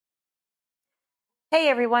Hey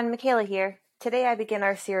everyone, Michaela here. Today I begin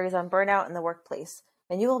our series on burnout in the workplace,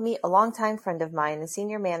 and you will meet a longtime friend of mine and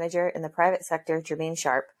senior manager in the private sector, Jermaine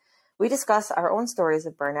Sharp. We discuss our own stories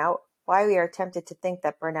of burnout, why we are tempted to think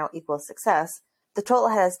that burnout equals success, the toll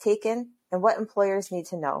it has taken, and what employers need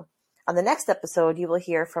to know. On the next episode, you will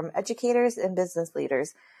hear from educators and business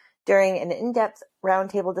leaders during an in-depth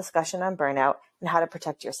roundtable discussion on burnout and how to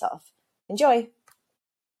protect yourself. Enjoy!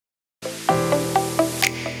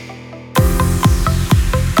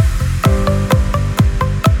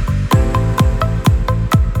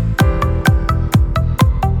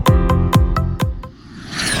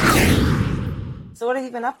 So what have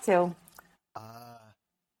you been up to?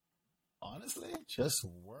 Honestly, just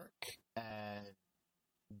work and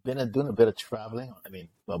been doing a bit of traveling.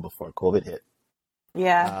 Before COVID hit.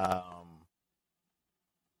 Yeah, Um,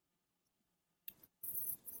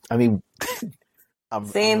 I mean,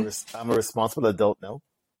 same. I'm a responsible adult now.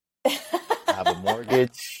 I have a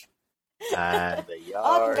mortgage and a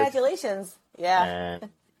Oh, yard congratulations. Yeah.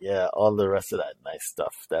 and yeah, all the rest of that nice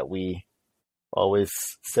stuff that we always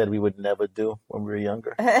said we would never do when we were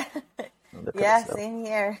younger. And look at Yeah, us now. same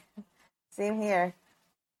here. Same here.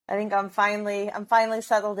 I think I'm finally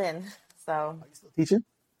settled in. So Are you still teaching?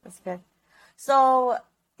 that's good. So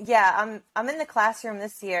yeah, I'm in the classroom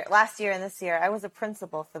this year, last year and this year. I was a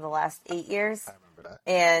principal for the last 8 years. I remember that.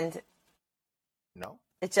 And No?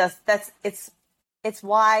 it just it's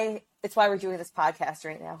why we're doing this podcast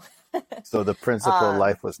right now. So the principal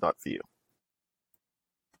life was not for you.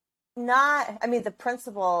 The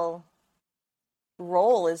principal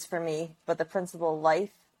role is for me, but the principal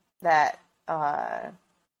life that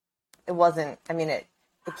it wasn't. It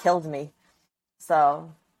killed me.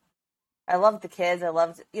 So I loved the kids. I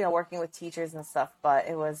loved working with teachers and stuff, but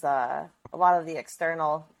it was a lot of the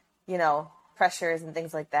external pressures and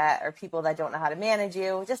things like that, or people that don't know how to manage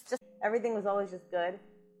you. Just everything was always just good.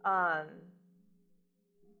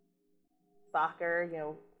 Soccer,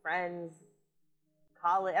 friends,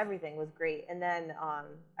 college, everything was great. And then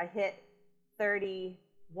I hit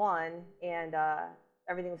 31 and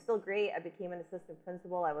everything was still great. I became an assistant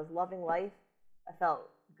principal. I was loving life. I felt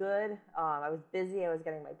good. I was busy. I was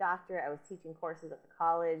getting my doctorate. I was teaching courses at the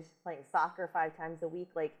college, playing soccer 5 times a week.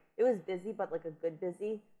 Like, it was busy, but like a good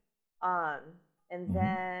busy. And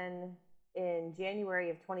then in January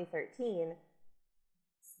of 2013,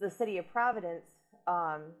 the city of Providence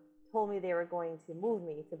told me they were going to move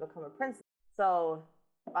me to become a principal. So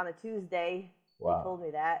on a Tuesday, Wow. they told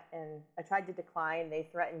me that, and I tried to decline. They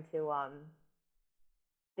threatened to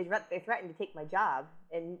they threatened to take my job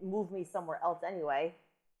and move me somewhere else anyway.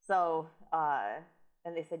 So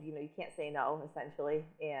and they said, you can't say no, essentially.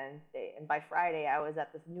 And by Friday, I was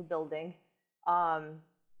at this new building, and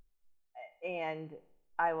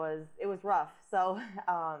it was rough. So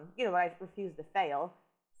but I refused to fail.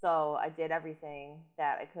 So I did everything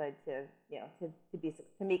that I could to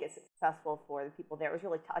make it successful for the people there. It was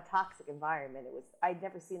really a toxic environment. I'd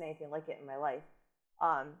never seen anything like it in my life.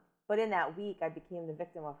 But in that week, I became the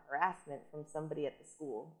victim of harassment from somebody at the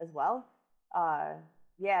school as well.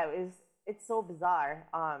 It's so bizarre.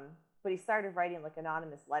 But he started writing like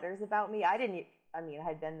anonymous letters about me. I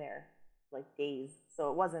had been there like days, so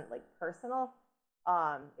it wasn't like personal.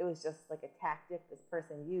 It was just like a tactic this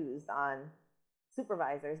person used on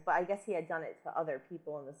supervisors, but I guess he had done it to other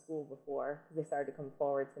people in the school before, because they started to come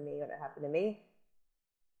forward to me when it happened to me.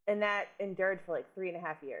 And that endured for like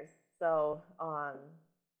 3.5 years. So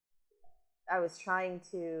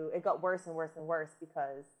it got worse and worse and worse,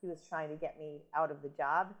 because he was trying to get me out of the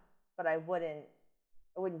job, but I wouldn't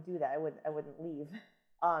do that. I wouldn't leave,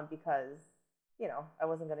 because I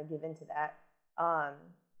wasn't going to give in to that.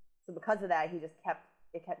 So because of that,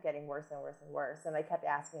 it kept getting worse and worse and worse, and I kept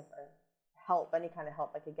asking for help, any kind of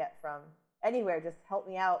help I could get from anywhere. Just help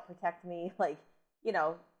me out, protect me,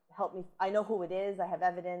 help me. I know who it is. I have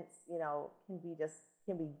evidence.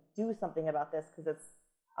 Can we do something about this? Because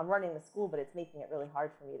I'm running the school, but it's making it really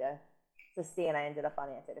hard for me to stay. And I ended up on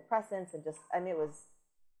antidepressants, and I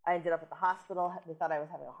ended up at the hospital. They thought I was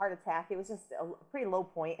having a heart attack. It was just a pretty low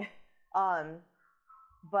point.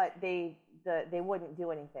 But they wouldn't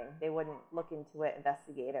do anything. They wouldn't look into it,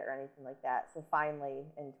 investigate it, or anything like that. So finally,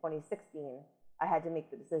 in 2016, I had to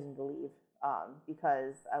make the decision to leave,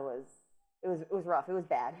 because it was rough. It was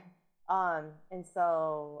bad. And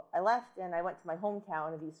so I left, and I went to my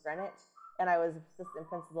hometown of East Greenwich, and I was assistant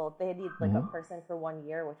principal. They needed like a person for 1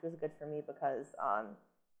 year, which was good for me, because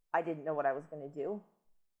I didn't know what I was going to do.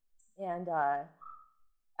 And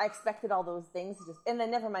I expected all those things and then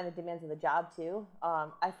never mind the demands of the job too.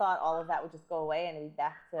 I thought all of that would just go away and I'd be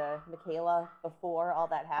back to Michaela before all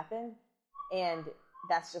that happened. And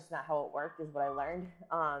that's just not how it worked, is what I learned.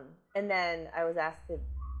 And then I was asked to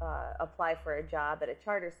apply for a job at a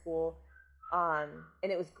charter school, and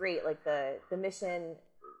it was great. Like the mission,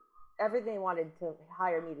 everything they wanted to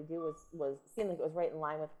hire me to do was seemed like it was right in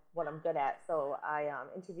line with what I'm good at. So I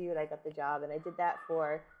interviewed, I got the job, and I did that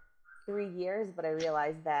for 3 years. But I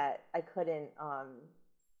realized that I couldn't.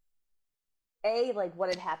 Like what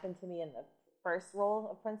had happened to me in the first role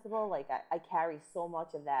of principal, like I carry so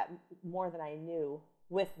much of that, more than I knew,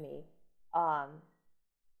 with me, um,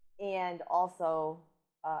 and also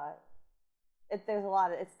there's a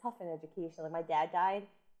lot of, it's tough in education. Like my dad died,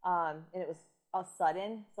 and it was a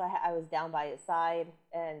sudden, so I was down by his side,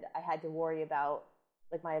 and I had to worry about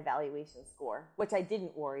like my evaluation score, which I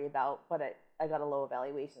didn't worry about, but I got a low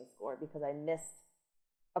evaluation score because I missed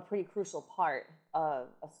a pretty crucial part of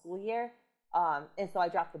a school year. And so I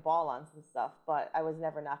dropped the ball on some stuff, but I was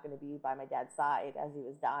never not going to be by my dad's side as he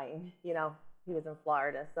was dying. He was in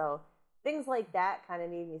Florida. So things like that kind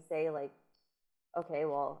of made me say, like, okay,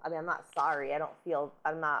 well, I mean, I'm not sorry. I don't feel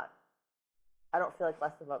like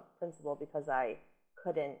less of a principal because I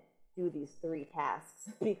couldn't do these 3 tasks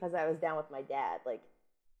because I was down with my dad. Like,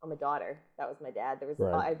 I'm a daughter. That was my dad.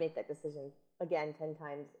 Right. I'd make that decision again 10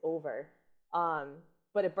 times over.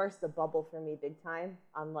 But it burst a bubble for me big time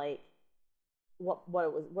on like what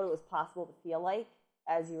it was possible to feel like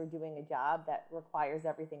as you were doing a job that requires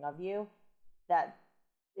everything of you. That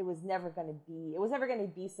it was never going to be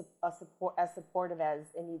as supportive as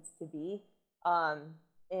it needs to be.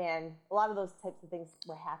 And a lot of those types of things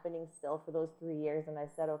were happening still for those 3 years. And I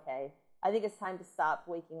said, okay, I think it's time to stop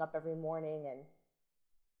waking up every morning and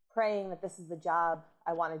praying that this is the job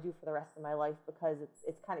I want to do for the rest of my life, because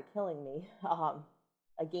it's kind of killing me.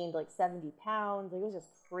 I gained like 70 pounds. Like, it was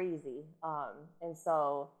just crazy. And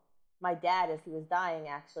so my dad, as he was dying,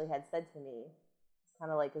 actually had said to me, it's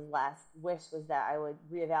kind of like his last wish was that I would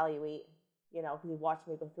reevaluate, because he watched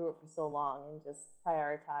me go through it for so long, and just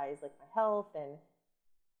prioritize like my health and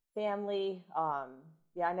family.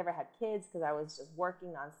 I never had kids because I was just working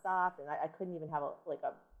nonstop, and I couldn't even have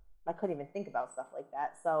I couldn't even think about stuff like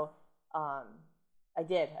that. So I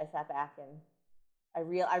did. I sat back and I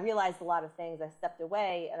realized a lot of things. I stepped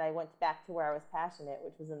away and I went back to where I was passionate,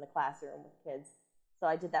 which was in the classroom with kids. So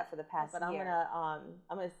I did that for the past year. I'm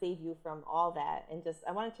gonna save you from all that, and just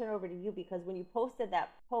I want to turn it over to you, because when you posted that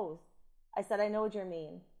post, I said, I know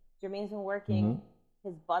Jermaine. Jermaine's been working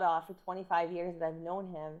his butt off for 25 years that I've known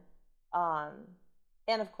him.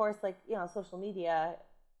 And of course, like, social media,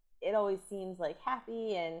 it always seems like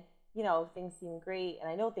happy and, things seem great, and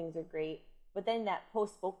I know things are great. But then that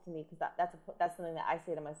post spoke to me, because that's something that I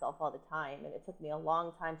say to myself all the time, and it took me a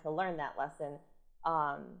long time to learn that lesson.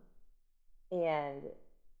 And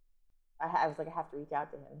I was like, I have to reach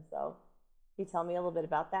out to him. So can you tell me a little bit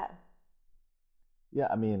about that? Yeah,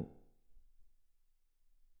 I mean,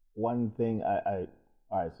 one thing all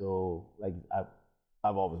right, so like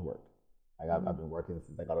I've always worked. Like I've been working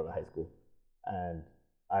since I got out of high school, and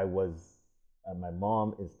I was, my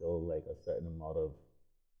mom instilled like a certain amount of,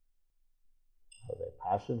 how to say,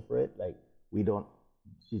 passion for it. Like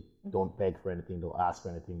she don't beg for anything, don't ask for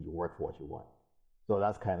anything. You work for what you want. So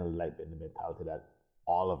that's kind of like the mentality that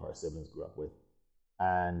all of our siblings grew up with,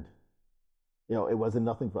 and it wasn't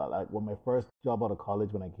nothing for like when my first job out of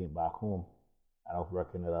college, when I came back home, and I was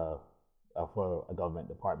working for a government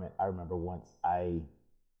department. I remember once I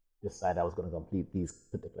decided I was going to complete these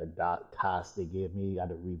particular tasks they gave me. I had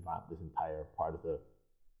to revamp this entire part of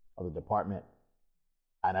the department.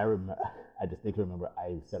 And I distinctly remember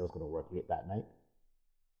I said I was going to work late that night.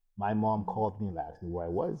 My mom called me and asked me where I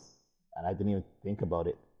was, and I didn't even think about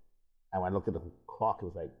it. And when I looked at the clock, it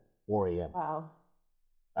was like 4 a.m. Wow.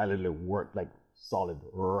 I literally worked like solid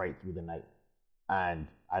right through the night. And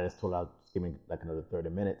I just told her, just give me like another 30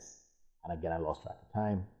 minutes. And again, I lost track of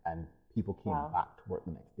time. And people came back to work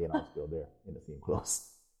the next day, and I was still there in the same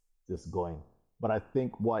clothes, just going. But I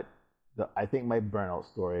think I think my burnout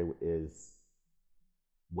story is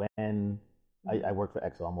when I worked for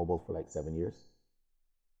ExxonMobil for like 7 years.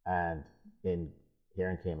 And here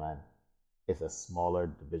in Cayman, it's a smaller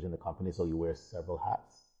division of the company, so you wear several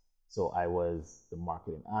hats. So I was the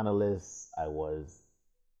marketing analyst. I was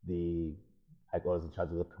in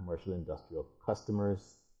charge of the commercial industrial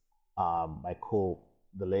customers.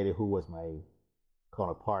 The lady who was my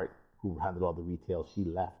counterpart, who handled all the retail, she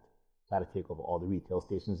left. So I had to take over all the retail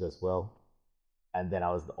stations as well. And then I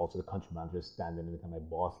was also the country manager, standing anytime my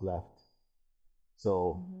boss left.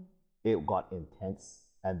 So it got intense.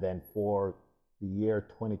 And then for the year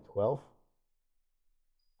 2012,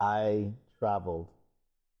 I traveled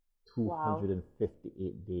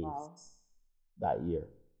 258 days that year.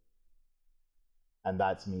 And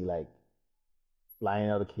that's me like flying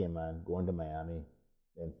out of Cayman, going to Miami,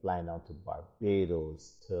 then flying down to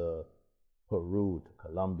Barbados, to Peru, to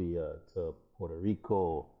Colombia, to Puerto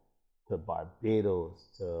Rico, to Barbados,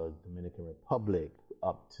 to Dominican Republic,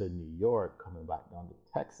 up to New York, coming back down to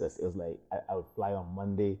Texas. It was like I would fly on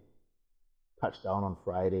Monday, touch down on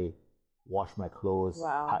Friday, wash my clothes,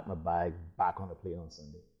 Wow. pack my bag, back on the plane on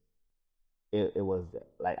Sunday. It was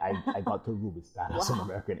like I got to Ruby status on Wow.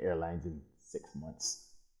 American Airlines in 6 months.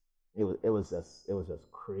 It was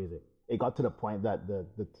just crazy. It got to the point that the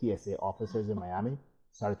TSA officers in Miami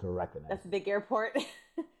started to recognize That's a me. big airport.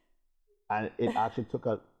 And it actually took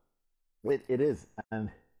a it is, and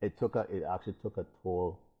it actually took a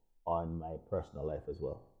toll on my personal life as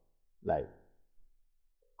well. Like,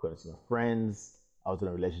 couldn't see my friends. I was in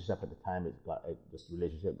a relationship at the time. This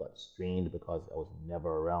relationship got strained because I was never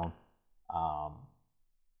around. Um,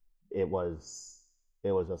 it was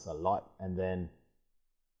it was just a lot. And then,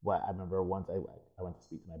 what I remember once I went to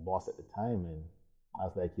speak to my boss at the time, and I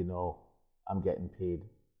was like, I'm getting paid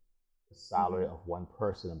the salary Hmm. of one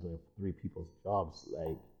person. I'm doing three people's jobs.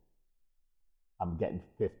 Like, I'm getting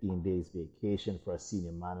 15 days vacation for a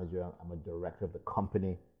senior manager. I'm a director of the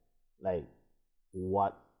company. Like,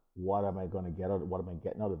 what what am I going to get out? What am I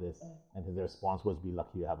getting out of this? And his response was, "Be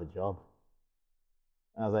lucky you have a job."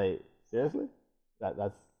 And I was like, seriously?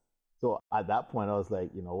 That's so. At that point, I was like,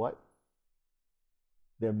 you know what?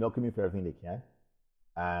 They're milking me for everything they can,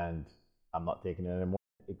 and I'm not taking it anymore.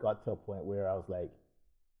 It got to a point where I was like,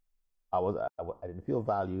 I didn't feel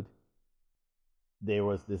valued. There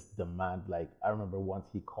was this demand. Like, I remember once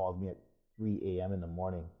he called me at 3 a.m. in the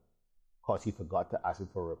morning because he forgot to ask me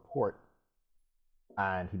for a report,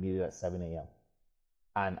 and he needed it at 7 a.m.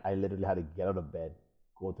 And I literally had to get out of bed,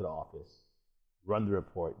 go to the office, run the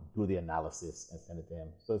report, do the analysis, and send it to him.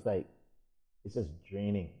 So it's like, it's just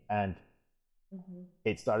draining. And Hmm.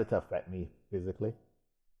 it started to affect me physically.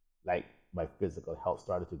 Like, my physical health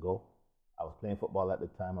started to go. I was playing football at the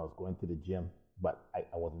time. I was going to the gym, but I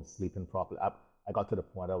wasn't sleeping properly. I got to the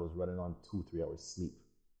point I was running on 2, 3 hours sleep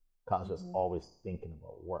because I was just Hmm. always thinking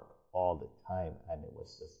about work all the time, and it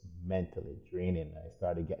was just mentally draining. I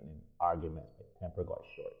started getting in arguments. My temper got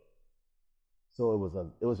short, so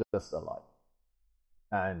it was just a lot.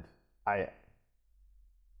 And I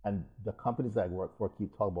and the companies that I work for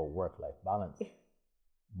keep talking about work life balance,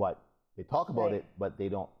 but they talk about Right. it, but they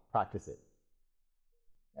don't practice it.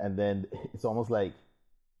 And then it's almost like,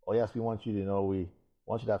 oh yes, we want you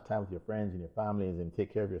to have time with your friends and your families and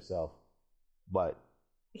take care of yourself, but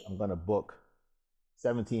I'm gonna book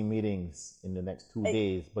 17 meetings in the next two Like,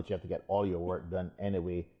 days, but you have to get all your work done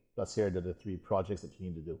anyway. Plus, here are the three projects that you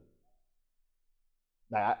need to do.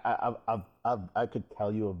 Like, I could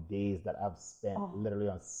tell you of days that I've spent oh, literally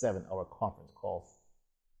on 7 hour conference calls,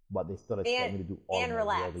 but they still expect and me to do all of and my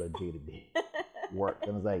relax. regular day to day work.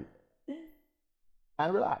 And it's like,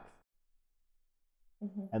 and relax.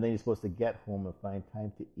 Hmm. And then you're supposed to get home and find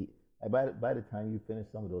time to eat. Like, by the time you finish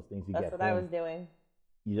some of those things, you That's get what I home, was doing.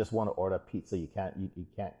 you just want to order pizza. You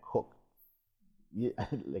can't cook.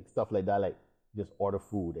 Like, stuff like that. Like, just order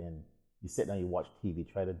food and you sit down, you watch TV,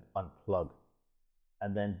 try to unplug.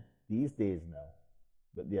 And then these days now,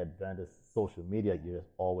 with the advent of social media, you're just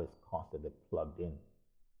always constantly plugged in,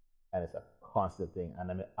 and it's a constant thing.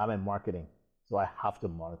 And I'm in marketing, so I have to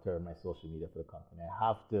monitor my social media for the company. I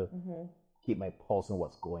have to Hmm. keep my pulse on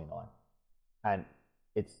what's going on, and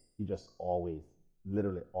it's you just always,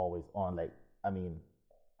 literally always on. Like, I mean,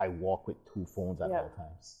 I walk with two phones at all Yep.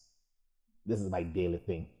 times. This is my daily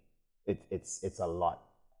thing. It's a lot,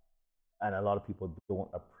 and a lot of people don't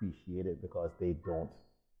appreciate it because they don't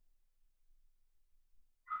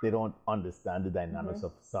understand the dynamics Hmm.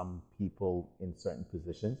 of some people in certain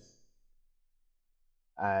positions,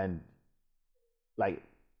 and like,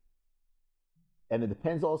 and it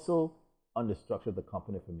depends also on the structure of the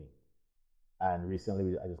company for me. And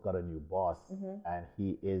recently, I just got a new boss, Hmm. and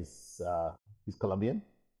he's Colombian,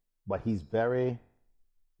 but he's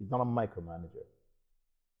not a micromanager.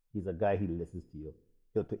 He's a guy. He listens to you.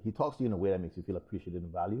 He talks to you in a way that makes you feel appreciated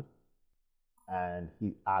and valued, and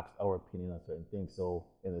he asks our opinion on certain things. So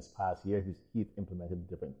in this past year, he's implemented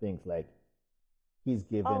different things. Like, he's Oh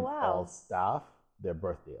given all wow. staff their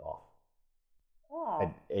birthday off.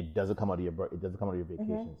 Oh. It doesn't come out of it doesn't come out of your Hmm.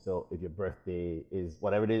 vacation. So if your birthday is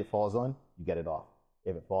whatever day it falls on, you get it off.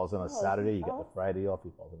 If it falls on a Oh, this is Saturday, you get the oh. Friday off.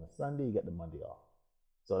 If it falls on a Sunday, you get the Monday off.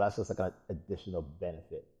 So that's just like an additional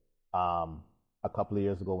benefit. Um, a couple of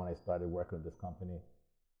years ago, when I started working with this company,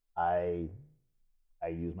 I I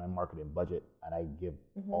use my marketing budget and I give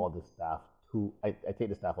Hmm. all the staff I take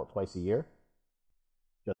the staff out twice a year,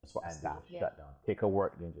 just for and staff. they just shut down. Take a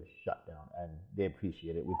work, then just shut down, and they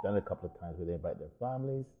appreciate it. We've done it a couple of times where they invite their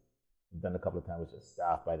families. We've done it a couple of times with just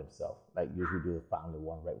staff by themselves. Like usually do the family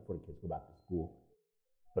one right before the kids go back to school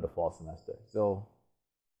for the fall semester. So,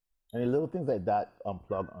 any little things like that,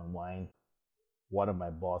 unplug, unwind. One of my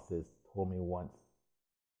bosses told me once,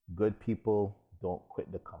 good people don't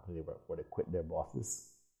quit the company they work for, they quit their bosses.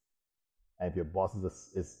 And if your boss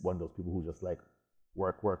is one of those people who just like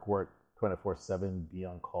work, 24/7, be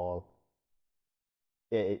on call,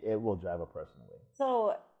 it will drive a person away.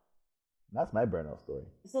 So that's my burnout story.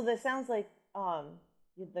 So that sounds like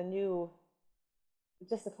the new,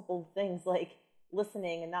 just a couple of things like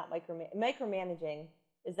listening and not micromanaging.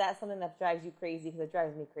 Is that something that drives you crazy? Because it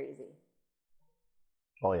drives me crazy.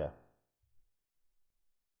 Oh yeah.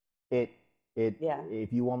 Yeah.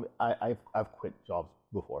 If you want, I've quit jobs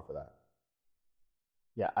before for that.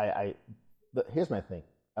 Yeah, here's my thing.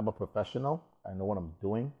 I'm a professional. I know what I'm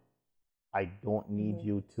doing. I don't need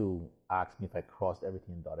you to ask me if I crossed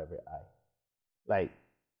everything and dot every I. Like,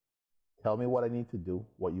 tell me what I need to do,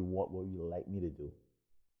 what you want, what you like me to do.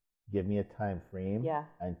 Give me a time frame,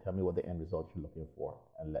 and tell me what the end result you're looking for,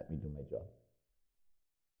 and let me do my job.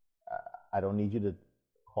 I don't need you to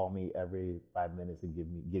call me every 5 minutes and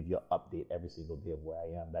give you an update every single day of where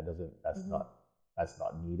I am. That's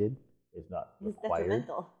not needed. It's not required.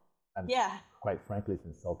 Detrimental. And quite frankly, it's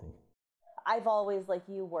insulting. I've always, like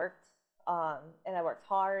you, worked, and I worked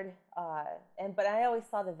hard, but I always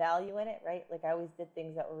saw the value in it, right? Like I always did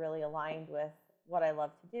things that were really aligned with what I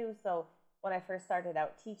love to do. So when I first started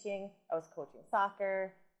out teaching, I was coaching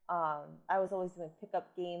soccer. I was always doing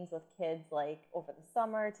pickup games with kids, like over the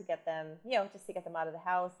summer to get them, just to get them out of the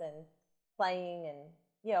house and playing and,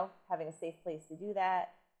 having a safe place to do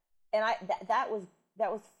that. And that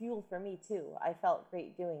was fuel for me too. I felt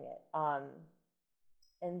great doing it.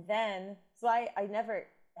 And then, so I never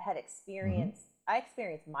had experienced, I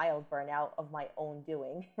experienced mild burnout of my own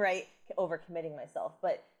doing, right? Overcommitting myself.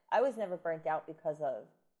 But I was never burnt out because of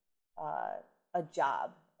a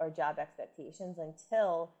job or job expectations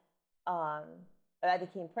until I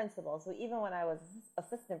became principal. So even when I was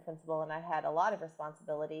assistant principal and I had a lot of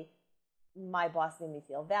responsibility, my boss made me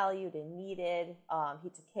feel valued and needed. He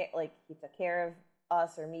took care of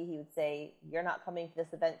us or me. He would say, "You're not coming to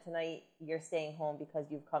this event tonight. You're staying home because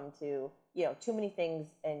you've come to, too many things,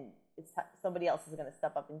 and somebody else is going to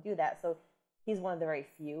step up and do that." So he's one of the very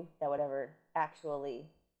few that would ever actually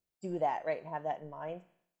do that, right, and have that in mind.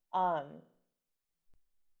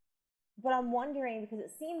 But I'm wondering, because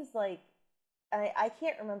it seems like, I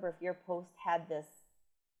can't remember if your post had this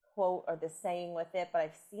quote or this saying with it, but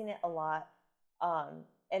I've seen it a lot. And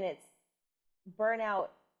it's, burnout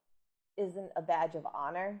isn't a badge of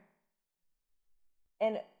honor.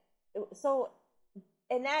 And so,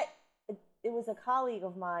 and that, it was a colleague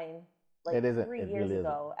of mine, like 3 years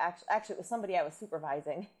ago. Actually, it was somebody I was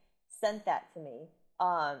supervising, sent that to me.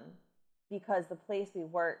 Because the place we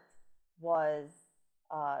worked was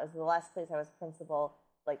the last place I was principal,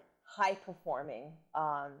 like high performing.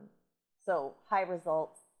 So high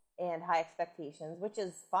results and high expectations, which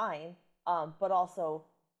is fine. But also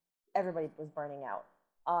everybody was burning out.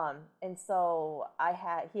 And so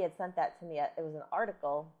he had sent that to me. It was an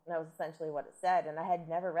article, and that was essentially what it said. And I had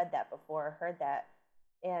never read that before or heard that.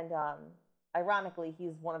 And ironically,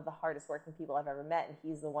 he's one of the hardest working people I've ever met. And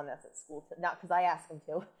he's the one that's at school, not because I asked him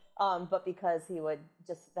to, but because he would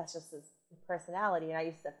that's just his personality. And I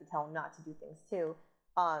used to have to tell him not to do things too.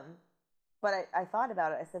 But I thought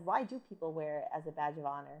about it. I said, why do people wear it as a badge of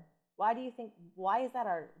honor? Why do you think, why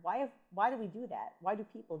do we do that? Why do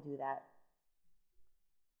people do that?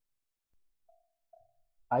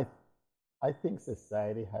 I think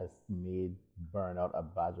society has made burnout a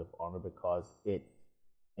badge of honor because it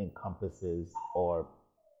encompasses or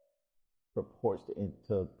purports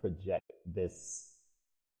to project this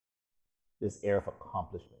air of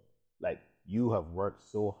accomplishment. Like, you have worked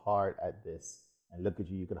so hard at this, and look at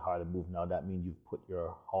you can hardly move now. That means you've put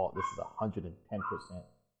your heart, this is 110%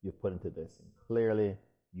 you've put into this. And clearly,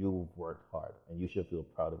 you've worked hard, and you should feel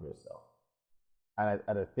proud of yourself. And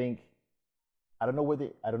I think, I don't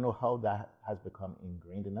know how that has become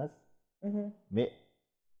ingrained in us. Mm-hmm.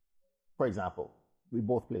 For example, we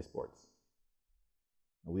both play sports.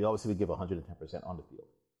 We obviously give 110% on the field.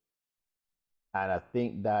 And I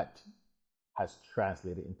think that has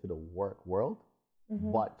translated into the work world,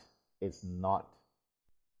 mm-hmm. but it's not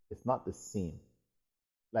the same.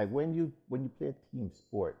 Like when you play a team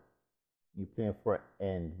sport, you're playing for an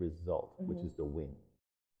end result, mm-hmm. which is the win.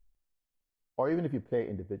 Or even if you play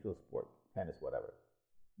individual sport, tennis, whatever,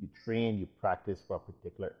 you train, you practice for a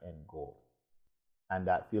particular end goal. And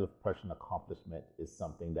that feel of personal accomplishment is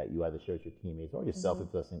something that you either share with your teammates or yourself if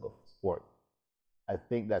it's a single sport. I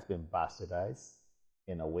think that's been bastardized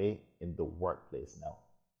in a way in the workplace now.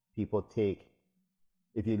 People take,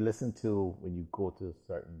 if you listen to when you go to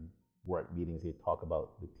certain work meetings, they talk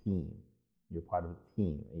about the team. You're part of the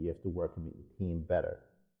team and you have to work to make the team better.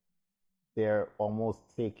 They're almost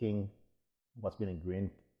taking what's been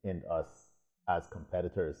ingrained in us as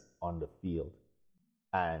competitors on the field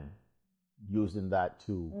and using that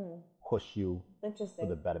to push you for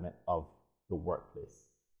the betterment of the workplace.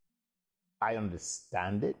 I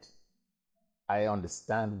understand it. I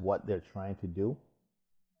understand what they're trying to do.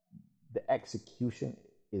 The execution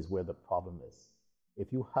is where the problem is.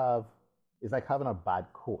 If you have, it's like having a bad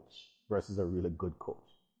coach versus a really good coach.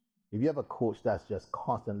 If you have a coach that's just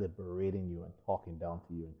constantly berating you and talking down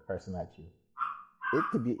to you and cursing at you, it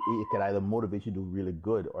could either motivate you to do really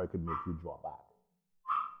good or it could make you draw back.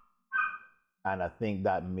 And I think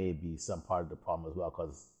that may be some part of the problem as well,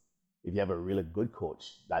 because if you have a really good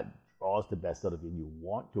coach that draws the best out of you and you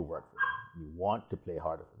want to work for them, you want to play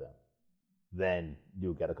harder for them, then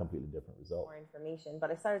you'll get a completely different result. More information.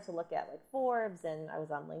 But I started to look at like Forbes, and I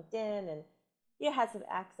was on LinkedIn, and had some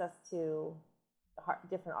access to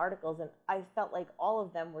different articles, and I felt like all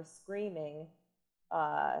of them were screaming,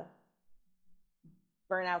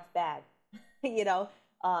 burnout's bad,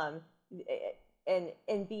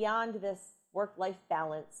 and beyond this work-life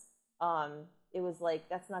balance, it was like,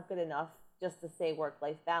 that's not good enough just to say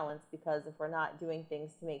work-life balance, because if we're not doing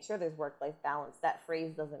things to make sure there's work-life balance, that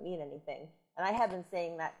phrase doesn't mean anything. And I have been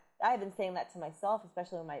saying that to myself,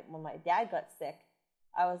 especially when my dad got sick.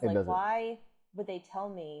 I was like, why would they tell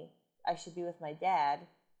me I should be with my dad?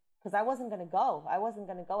 Because I wasn't going to go. I wasn't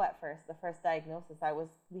going to go at first. The first diagnosis, there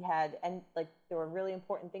were really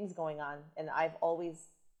important things going on, and I've always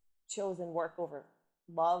chosen work over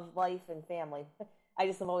love, life, and family. I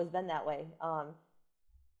just have always been that way.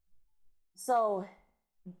 So,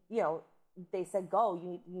 they said, go,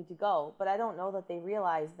 you need to go. But I don't know that they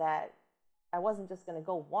realized that I wasn't just going to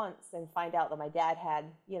go once and find out that my dad had,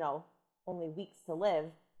 only weeks to live,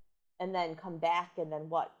 and then come back and then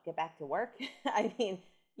get back to work? I mean,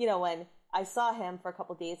 when I saw him for a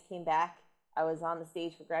couple of days, came back, I was on the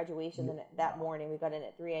stage for graduation, and that morning we got in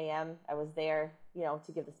at 3 a.m. I was there,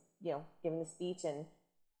 to give this, giving the speech and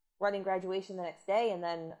running graduation the next day. And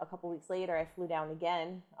then a couple of weeks later, I flew down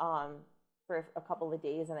again for a couple of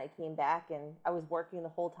days, and I came back, and I was working the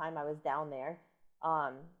whole time I was down there.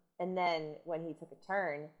 And then when he took a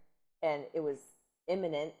turn and it was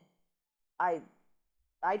imminent, I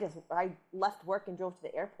left work and drove to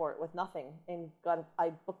the airport with nothing, and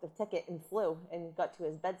I booked a ticket and flew and got to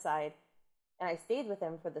his bedside, and I stayed with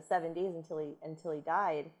him for the 7 days until he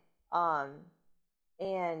died.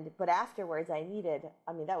 But afterwards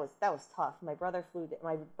that was tough. My brother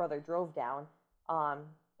drove down,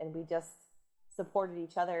 and we just supported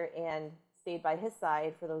each other and stayed by his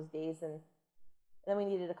side for those days. And then we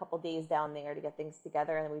needed a couple days down there to get things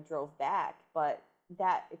together, and then we drove back. But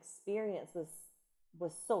that experience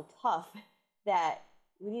was so tough that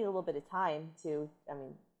we needed a little bit of time to,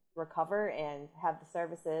 recover and have the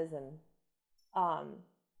services, and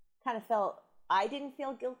I didn't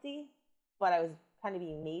feel guilty, but I was kind of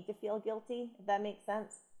being made to feel guilty, if that makes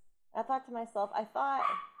sense. I thought to myself, I thought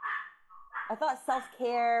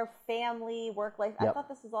self-care, family, work life, I thought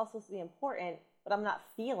this was all supposed to be important, but I'm not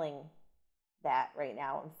feeling that right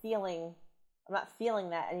now. I'm not feeling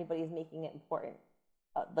that anybody's making it important,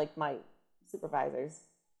 like my supervisors.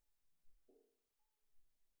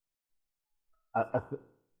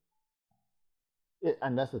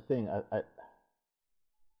 And that's the thing.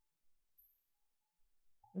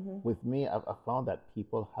 With me, I found that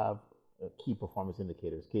people have key performance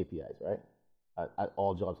indicators, KPIs, right?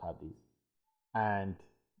 All jobs have these. And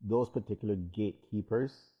those particular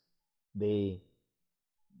gatekeepers, they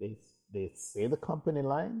say the company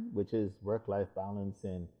line, which is work-life balance,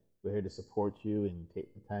 and we're here to support you and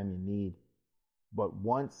take the time you need. But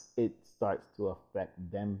once it starts to affect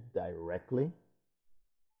them directly,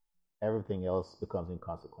 everything else becomes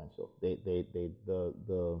inconsequential. They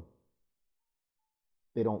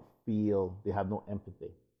don't feel, they have no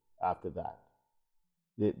empathy after that.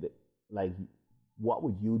 Like, what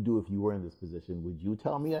would you do if you were in this position? Would you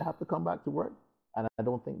tell me I have to come back to work? And I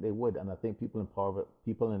don't think they would. And I think people in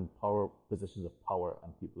positions of power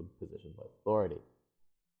and people in positions of authority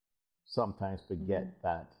sometimes forget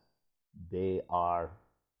that they are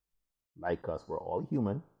like us. We're all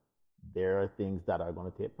human. There are things that are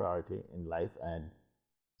going to take priority in life, and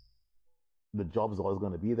the job is always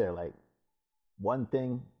going to be there. Like, one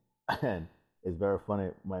thing, and it's very funny,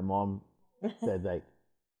 my mom said, like,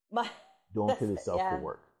 don't kill yourself for Yeah.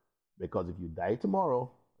 work. Because if you die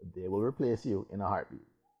tomorrow, they will replace you in a heartbeat.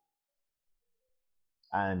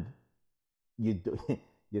 And you do,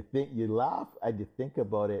 you think, you laugh and you think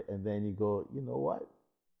about it, and then you go, you know what?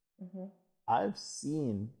 Hmm. I've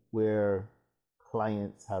seen where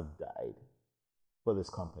clients have died for this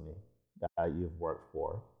company that you've worked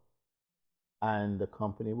for, and the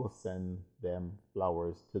company will send them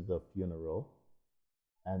flowers to the funeral,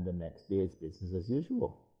 and the next day it's business as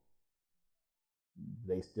usual.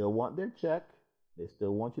 They still want their check. They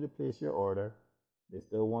still want you to place your order. They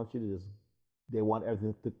still want you to just, they want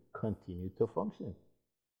everything to continue to function.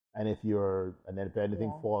 And then if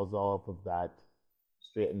anything Yeah. falls off of that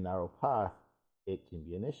straight and narrow path, it can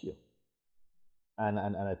be an issue. And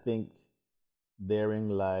I think therein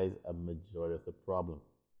lies a majority of the problem.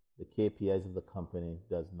 The KPIs of the company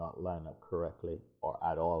does not line up correctly or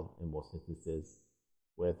at all in most instances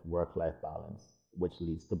with work-life balance, which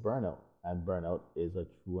leads to burnout. And burnout is a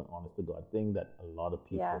true and honest to God thing that a lot of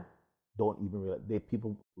Yeah. people don't even realize.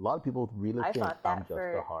 A lot of people really I think thought I'm that just a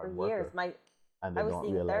for hard years. worker, and they I was don't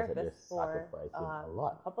seeing a realize that they're therapist for sacrificing a a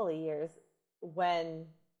lot. couple of years when,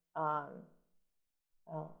 um,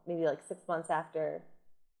 maybe like 6 months after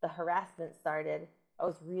the harassment started. I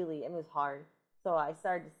was really, it was hard. So I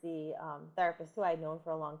started to see therapists who I had known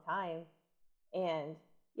for a long time. And,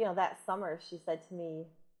 that summer she said to me,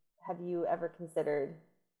 have you ever considered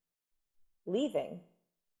leaving?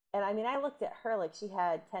 And I mean, I looked at her like she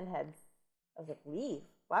had 10 heads. I was like, leave?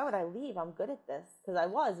 Why would I leave? I'm good at this.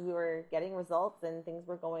 Because we were getting results and things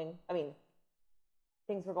were going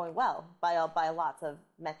well by lots of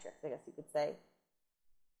metrics, I guess you could say.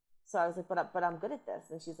 So I was like, but I'm good at this.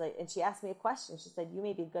 And she's like, and she asked me a question. She said, you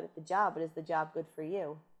may be good at the job, but is the job good for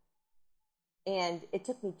you? And it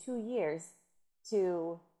took me 2 years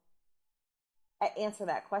to answer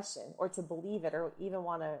that question, or to believe it, or even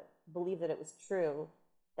want to believe that it was true,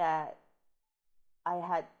 that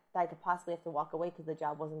I could possibly have to walk away because the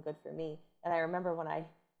job wasn't good for me. And I remember when I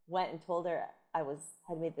went and told her had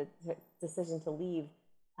made the decision to leave,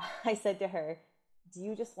 I said to her, do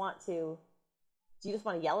you just want to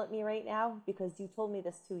yell at me right now? Because you told me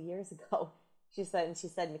this 2 years ago. She said,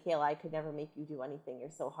 Michaela, I could never make you do anything. You're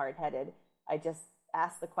so hard headed. I just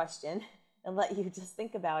asked the question and let you just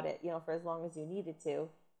think about it, for as long as you needed to.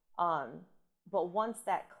 But once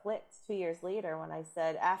that clicked 2 years later, when I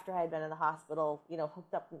said, after I had been in the hospital,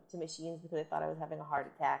 hooked up to machines because I thought I was having a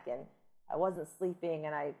heart attack, and I wasn't sleeping,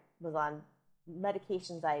 and I was on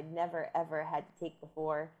medications I had never, ever had to take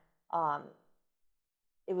before,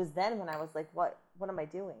 it was then when I was like, what am I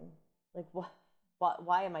doing? Like,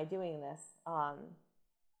 why am I doing this?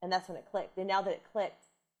 And that's when it clicked. And now that it clicked,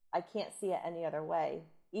 I can't see it any other way,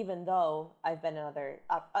 even though I've been in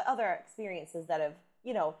other experiences that have,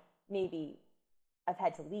 maybe I've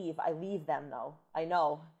had to leave. I leave them though. I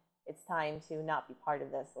know it's time to not be part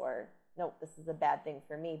of this, or nope, this is a bad thing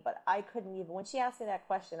for me. But I couldn't even, when she asked me that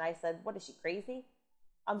question, I said, what, is she crazy?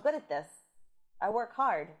 I'm good at this. I work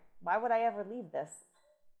hard. Why would I ever leave this?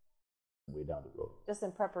 Way down the road. Just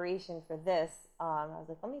in preparation for this, I was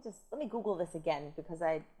like, let me Google this again, because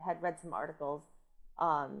I had read some articles,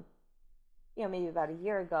 maybe about a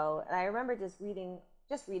year ago, and I remember just reading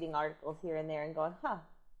articles here and there and going,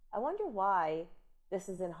 I wonder why this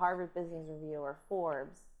is in Harvard Business Review or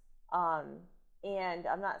Forbes, and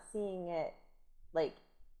I'm not seeing it like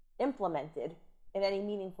implemented in any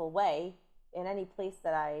meaningful way in any place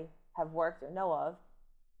that I have worked or know of.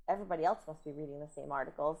 Everybody else must be reading the same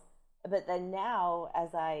articles. But then now,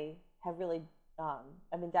 as I have really,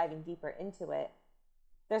 I've been diving deeper into it,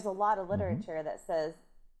 there's a lot of literature that says,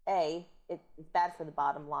 A, it's bad for the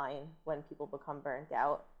bottom line when people become burnt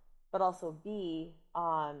out, but also B,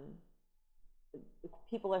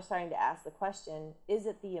 people are starting to ask the question, is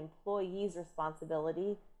it the employee's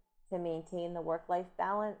responsibility to maintain the work-life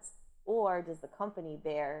balance, or does the company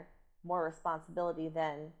bear more responsibility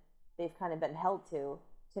than they've kind of been held to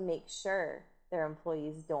make sure their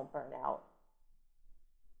employees don't burn out?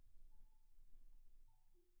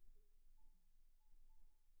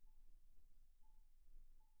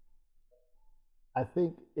 I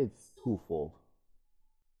think it's twofold.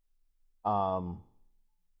 Um,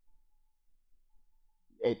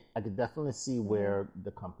 I could definitely see where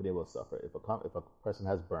the company will suffer if a person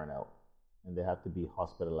has burnout and they have to be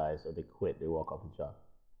hospitalized, or they quit, they walk off the job.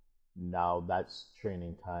 Now that's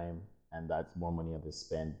training time, and that's more money on to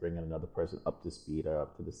spend bringing another person up to speed or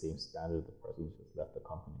up to the same standard the person who just left the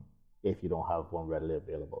company. If you don't have one readily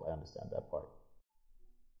available, I understand that part.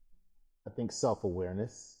 I think self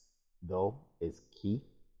awareness, though, is key.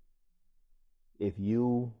 if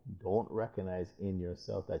you don't recognize in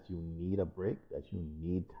yourself that you need a break, that you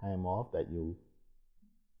need time off, that you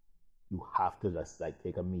have to just like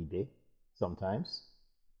take a me day sometimes,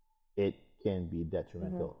 it can be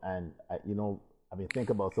detrimental. And I mean, think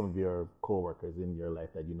about some of your coworkers in your life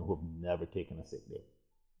that you know who've never taken a sick day.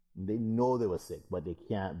 They know they were sick, but they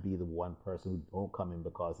can't be the one person who don't come in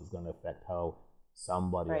because it's going to affect how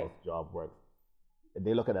somebody Right. else's job works.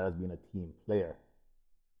 They look at that as being a team player,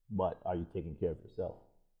 but are you taking care of yourself?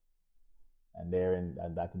 And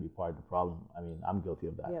and that can be part of the problem. I mean, I'm guilty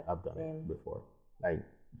of that. Yep, I've done same. it before. Like,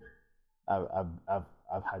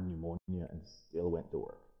 I've had pneumonia and still went to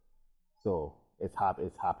work. So it's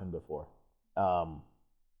happened before. Um,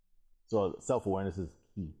 so self awareness is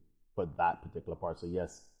key for that particular part. So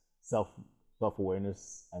yes, self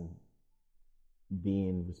awareness and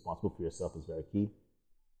being responsible for yourself is very key.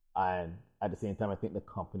 And at the same time, I think the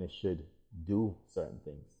company should do certain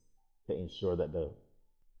things to ensure that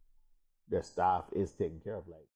their staff is taken care of. Like